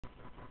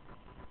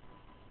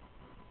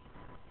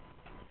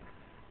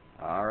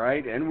All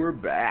right, and we're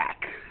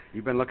back.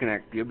 You've been looking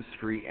at Gibbs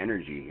free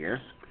energy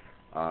here.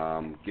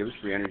 Gibbs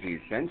free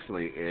energy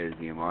essentially is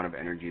the amount of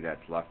energy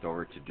that's left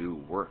over to do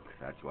work.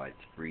 That's why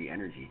it's free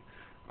energy.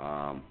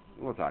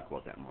 We'll talk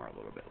about that more a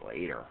little bit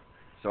later.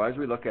 So as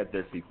we look at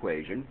this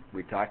equation,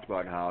 we talked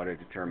about how to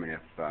determine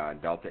if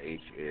delta H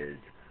is,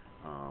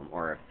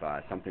 or if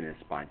something is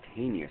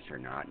spontaneous or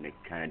not, and it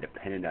kind of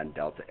depended on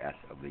delta S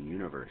of the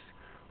universe.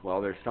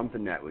 Well, there's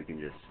something that we can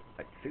just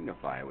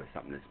signify with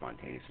something that's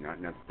spontaneous or not,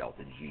 and that's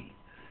delta G.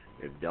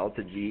 If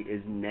delta G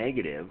is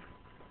negative,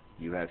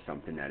 you have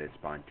something that is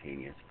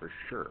spontaneous for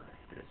sure.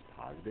 If it is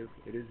positive,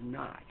 it is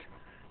not.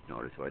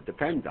 Notice what it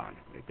depends on.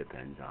 It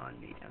depends on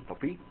the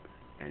enthalpy,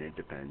 and it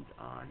depends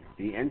on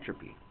the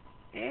entropy.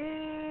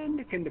 And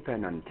it can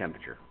depend on the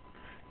temperature.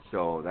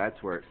 So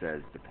that's where it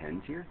says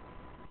depends here,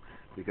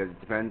 because it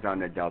depends on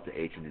the delta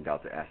H and the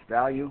delta S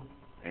value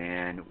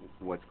and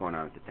what's going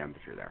on with the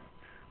temperature there.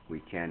 We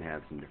can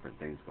have some different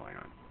things going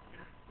on.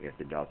 If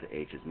the delta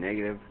H is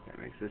negative, that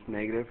makes this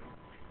negative.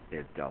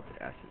 If delta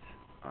S is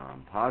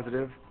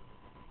positive,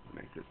 it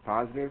makes this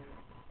positive.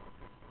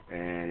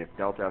 And if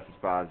delta S is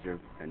positive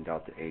and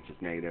delta H is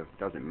negative, it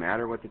doesn't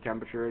matter what the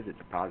temperature is.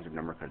 It's a positive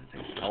number because it's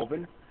in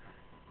Kelvin.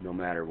 No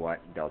matter what,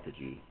 delta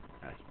G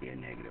has to be a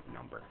negative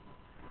number.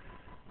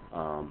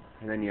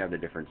 And then you have the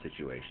different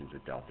situations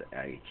with delta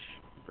H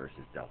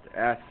versus delta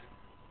S.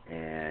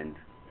 And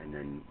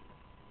then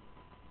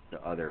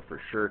the other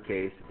for sure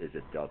case is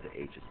if delta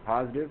H is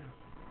positive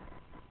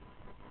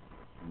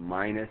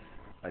minus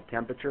a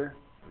temperature,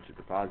 which is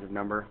a positive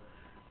number.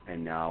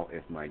 And now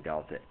if my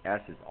delta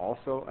S is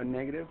also a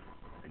negative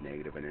and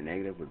a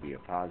negative would be a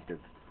positive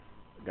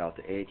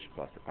delta H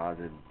plus a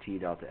positive T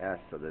delta S.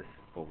 So this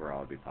overall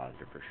would be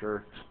positive for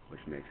sure,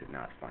 which makes it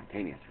not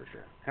spontaneous for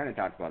sure. Kind of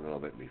talked about it a little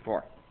bit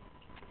before.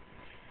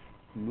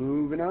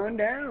 Moving on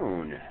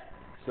down.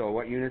 So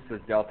what units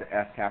does delta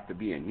S have to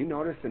be in? You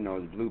notice in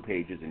those blue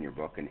pages in your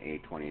book in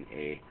A20 and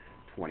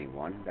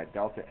A21 that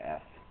delta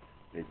S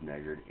is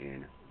measured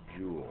in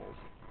joules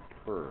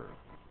per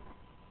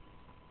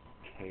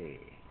K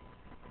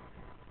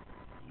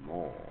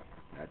mole.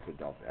 That's what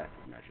delta S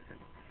is measured in.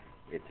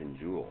 It's in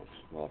joules.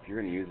 Well, if you're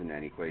going to use in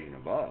that equation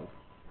above,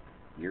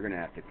 you're going to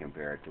have to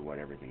compare it to what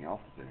everything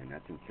else is in, and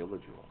that's in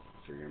kilojoules.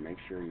 So you're going to make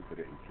sure you put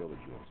it in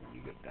kilojoules when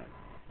you get done,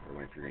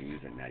 or if you're going to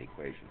use it in that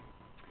equation.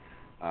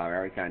 We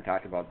already kind of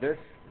talked about this.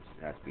 This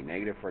has to be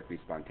negative for it to be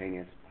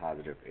spontaneous,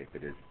 positive if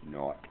it is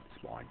not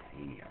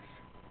spontaneous.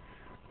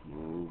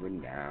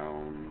 Moving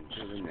down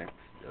to the next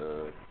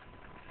stuff.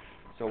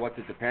 So what's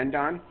it depend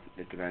on?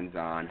 It depends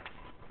on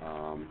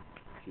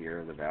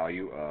here the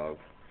value of,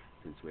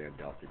 since we have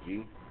delta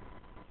G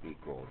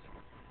equals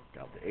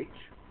delta H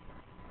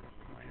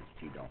minus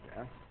T delta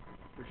S,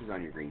 which is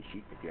on your green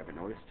sheet if you haven't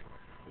noticed,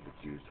 because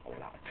it's used a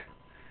lot.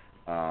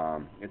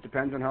 It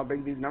depends on how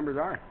big these numbers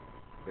are.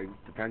 It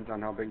depends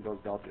on how big those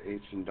delta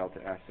H and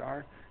delta S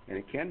are, and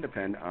it can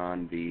depend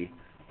on the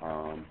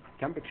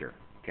temperature.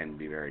 It can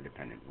be very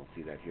dependent. We'll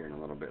see that here in a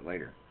little bit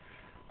later.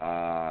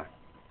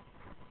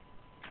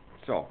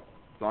 So,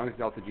 as long as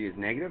delta G is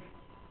negative,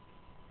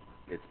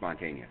 it's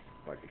spontaneous.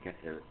 But it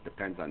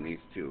depends on these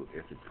two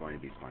if it's going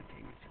to be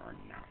spontaneous or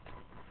not.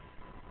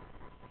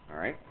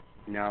 Alright,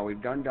 now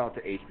we've done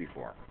delta H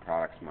before,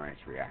 products minus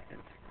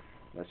reactants.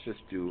 Let's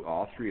just do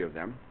all three of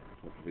them.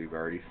 Hopefully you've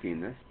already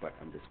seen this, but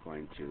I'm just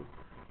going to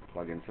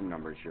plug in some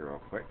numbers here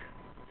real quick.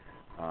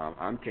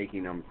 I'm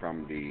taking them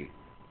from the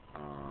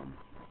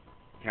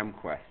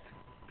ChemQuest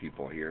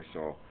people here,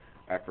 so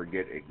I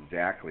forget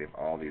exactly if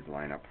all these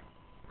line up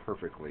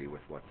perfectly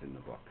with what's in the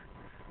book.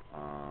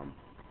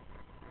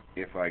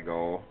 If I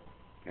go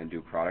and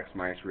do products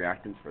minus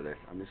reactants for this,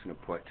 I'm just going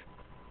to put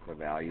the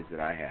values that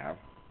I have,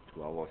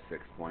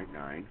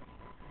 1206.9,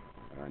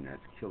 and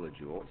that's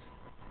kilojoules.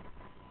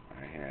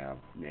 I have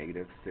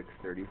negative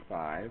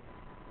 635.1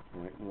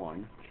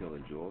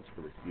 kilojoules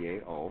for the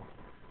CaO,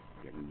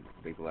 getting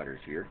big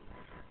letters here,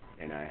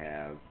 and I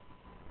have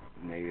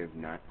negative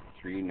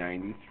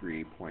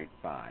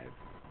 393.5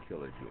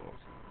 kilojoules.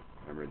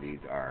 Remember,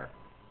 these are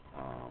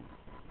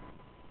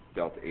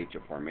delta H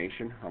of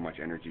formation, how much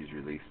energy is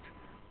released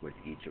with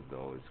each of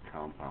those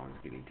compounds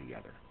getting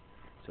together.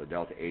 So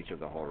delta H of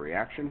the whole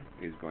reaction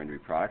is going to be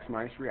products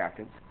minus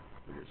reactants,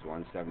 which is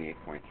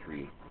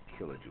 178.3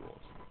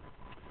 kilojoules.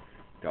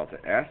 Delta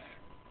S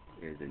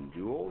is in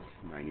joules,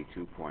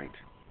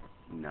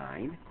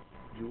 92.9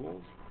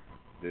 joules.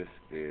 This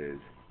is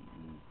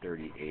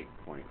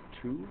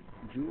 38.2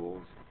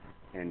 joules,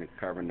 and the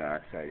carbon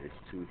dioxide is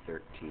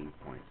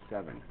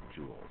 213.7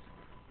 joules.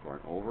 For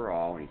an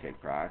overall, when you take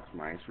products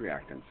minus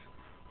reactants,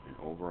 an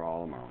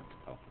overall amount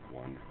of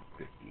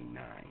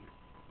 159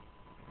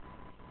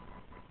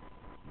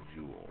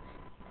 joules.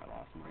 I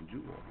lost my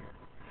joule here.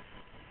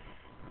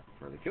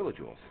 For the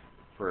kilojoules.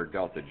 For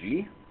delta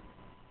G,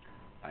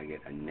 I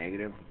get a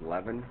negative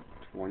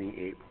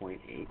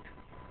 1128.8.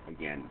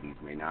 Again, these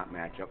may not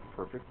match up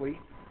perfectly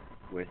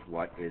with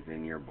what is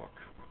in your book.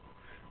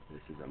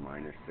 This is a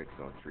minus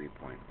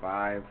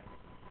 603.5,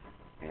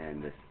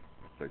 and this,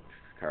 the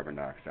carbon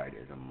dioxide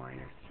is a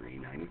minus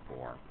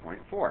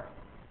 394.4.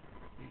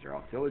 These are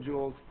all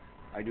kilojoules.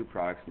 I do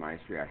products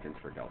minus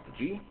reactants for delta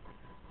G,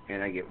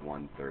 and I get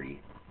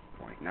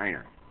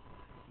 130.9er.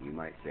 You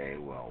might say,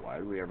 well, why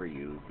would we ever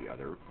use the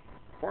other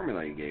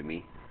formula you gave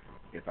me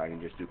if I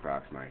can just do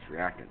products minus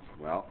reactants?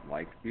 Well,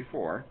 like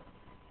before,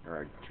 there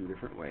are two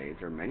different ways,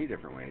 or many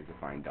different ways, to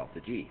find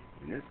delta G.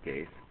 In this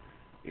case,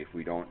 if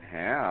we don't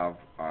have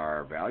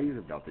our values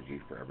of delta G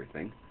for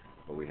everything,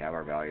 but we have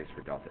our values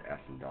for delta S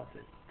and delta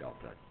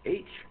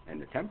H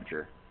and the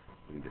temperature,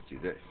 we can just do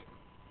this.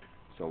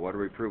 So what are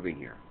we proving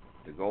here?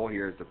 The goal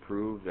here is to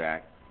prove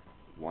that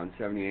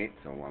 178,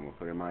 so I'm going to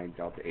put in my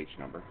delta H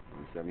number,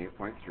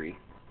 178.3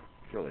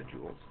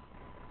 kilojoules,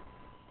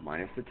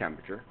 minus the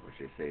temperature, which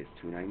they say is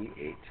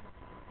 298,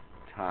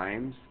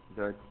 times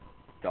the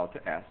delta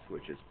S,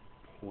 which is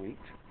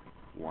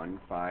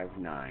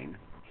 0.159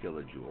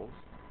 kilojoules.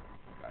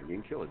 Gotta be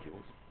in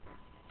kilojoules.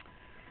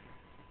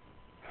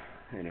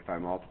 And if I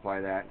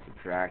multiply that,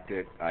 subtract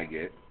it, I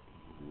get,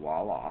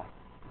 voila,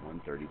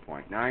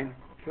 130.9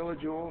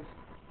 kilojoules,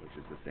 which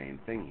is the same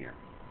thing here.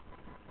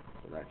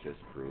 So that just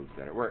proves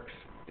that it works.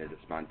 Is it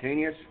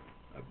spontaneous?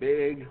 A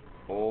big,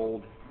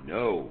 bold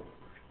no,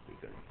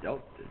 because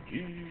delta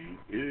G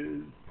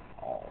is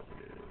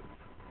positive.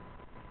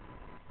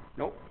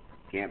 Nope,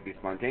 can't be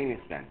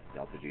spontaneous then.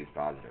 Delta G is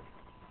positive.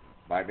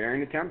 By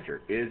varying the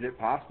temperature, is it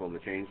possible to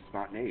change the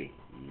spontaneity?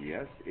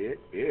 Yes, it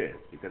is,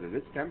 because if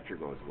its temperature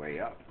goes way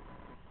up,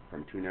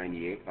 from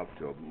 298 up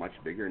to a much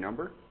bigger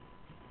number,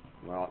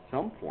 well, at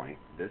some point,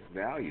 this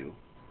value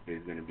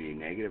is going to be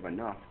negative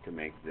enough to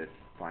make this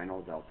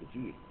final delta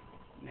G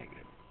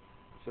negative.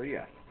 So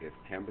yes, if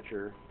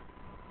temperature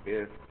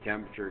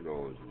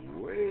goes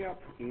way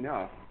up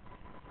enough,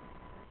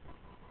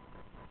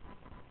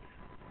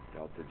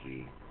 delta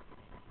G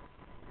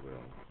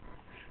will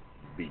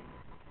be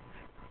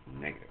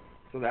negative.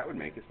 So that would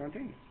make it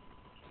spontaneous.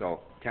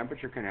 So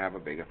temperature can have a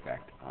big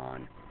effect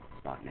on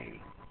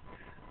spontaneity.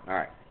 All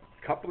right,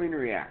 coupling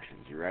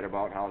reactions. You read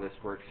about how this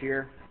works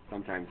here.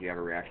 Sometimes you have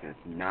a reaction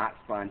that's not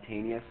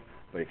spontaneous,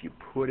 but if you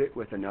put it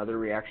with another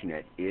reaction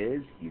that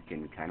is, you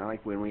can, kind of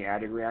like when we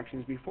added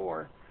reactions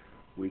before,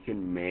 we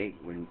can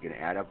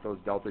add up those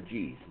delta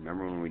G's.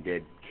 Remember when we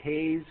did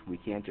K's, we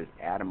can't just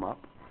add them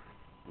up.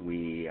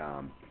 We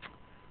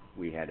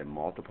had to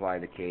multiply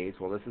the K's.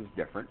 Well, this is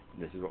different.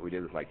 This is what we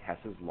did with like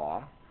Hess's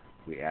law.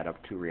 We add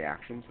up two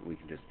reactions, and we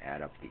can just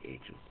add up the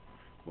H's.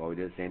 Well, we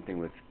did the same thing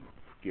with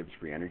Gibbs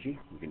free energy.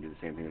 We can do the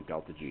same thing with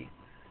delta G.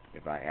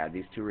 If I add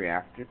these two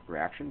reactions,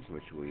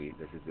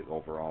 this is the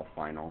overall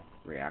final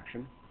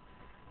reaction.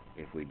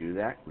 If we do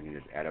that, we can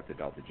just add up the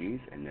delta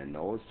G's, and then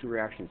those two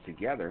reactions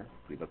together,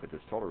 if we look at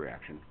this total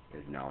reaction,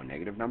 is now a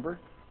negative number.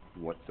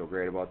 What's so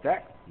great about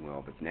that? Well,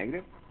 if it's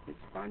negative, it's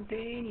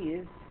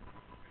spontaneous.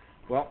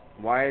 Well,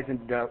 why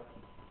isn't the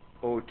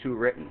O2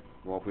 written?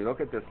 Well, if we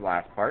look at this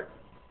last part,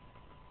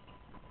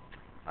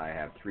 I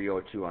have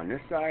 3O2 on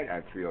this side, I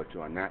have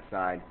 3O2 on that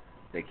side.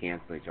 They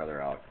cancel each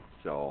other out.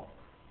 So,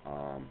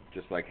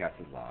 just like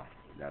Hess's law,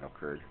 that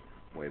occurred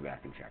way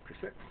back in chapter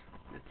 6.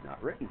 It's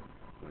not written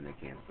when they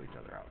cancel each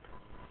other out.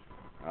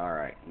 All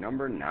right,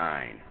 number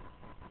 9.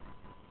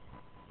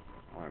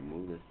 I want to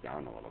move this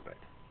down a little bit.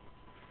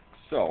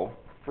 So,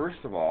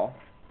 first of all,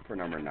 for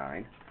number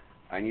 9,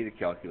 I need to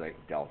calculate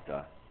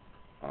delta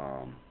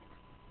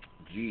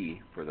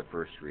G for the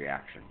first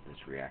reaction,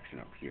 this reaction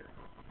up here.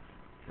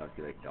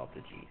 Calculate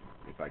delta G.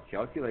 If I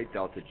calculate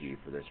delta G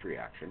for this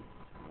reaction,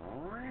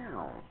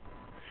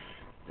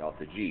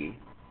 delta G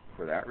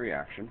for that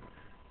reaction,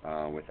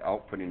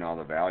 without putting all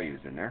the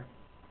values in there,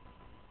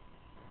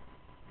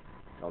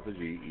 delta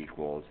G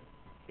equals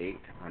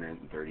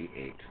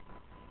 838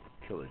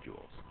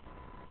 kilojoules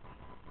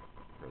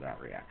for that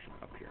reaction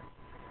up here,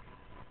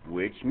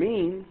 which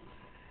means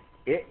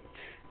it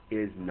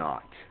is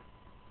not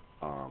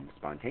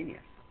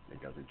spontaneous.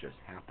 It doesn't just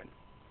happen.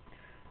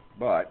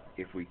 But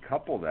if we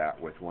couple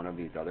that with one of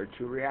these other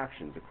two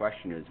reactions, the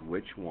question is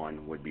which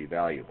one would be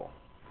valuable?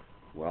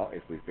 Well,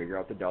 if we figure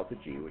out the delta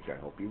G, which I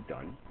hope you've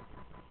done,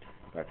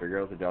 if I figure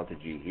out the delta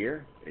G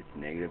here, it's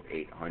negative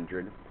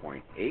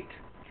 800.8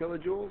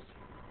 kilojoules.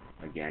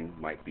 Again,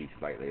 might be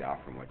slightly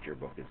off from what your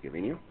book is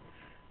giving you.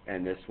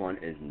 And this one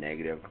is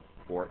negative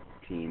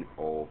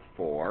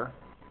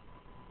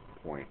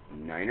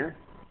 1404.9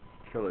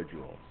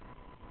 kilojoules.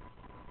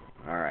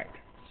 All right.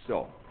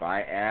 So if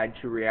I add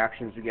two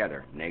reactions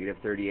together, negative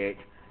 38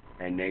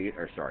 and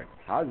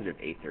positive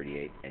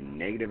 838 and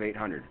negative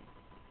 800,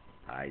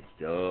 I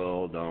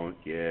still don't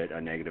get a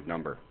negative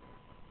number.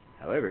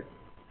 However,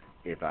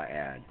 if I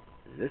add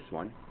this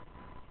one,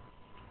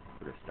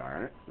 put a star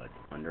on it, let's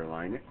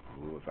underline it.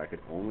 Ooh, if I could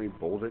only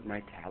bold it and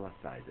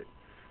italicize it.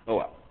 Oh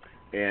well.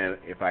 And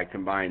if I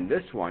combine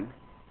this one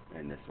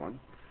and this one,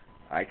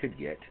 I could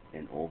get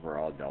an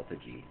overall delta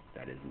G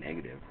that is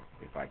negative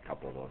if I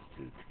couple those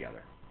two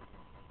together.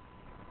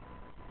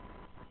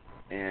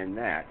 And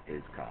that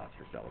is cause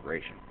for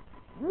celebration.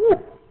 Woo!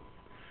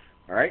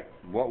 All right,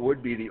 what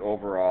would be the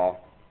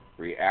overall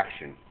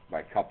reaction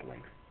by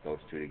coupling those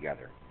two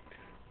together?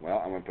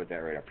 Well, I'm going to put that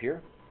right up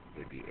here.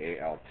 It'd be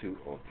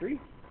Al2O3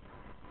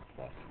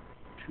 plus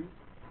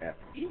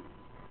 2Fe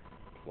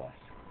plus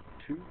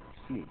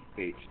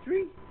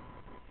 2CH3OH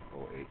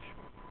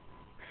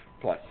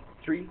plus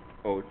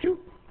 3O2.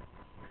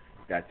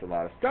 That's a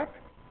lot of stuff.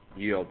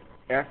 Yield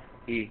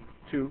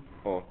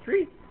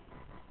Fe2O3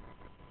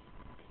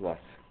 plus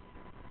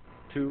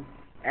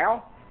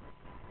 2Al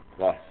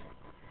plus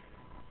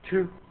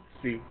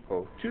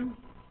 2CO2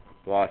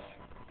 plus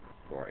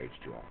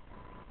 4H2O.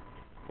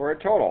 For a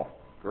total,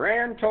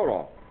 grand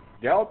total,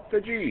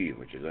 delta G,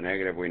 which is a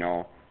negative we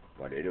know,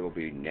 but it will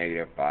be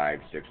negative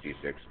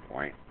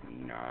 566.9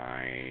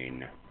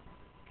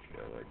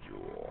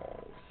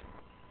 kilojoules.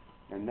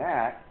 And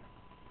that,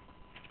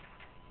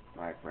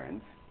 my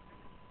friends,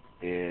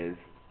 is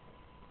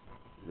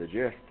the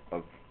gist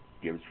of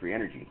Gibbs free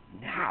energy.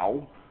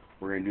 Now,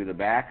 we're going to do the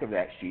back of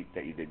that sheet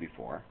that you did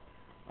before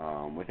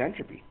with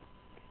entropy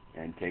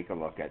and take a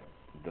look at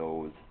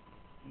those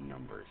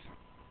numbers.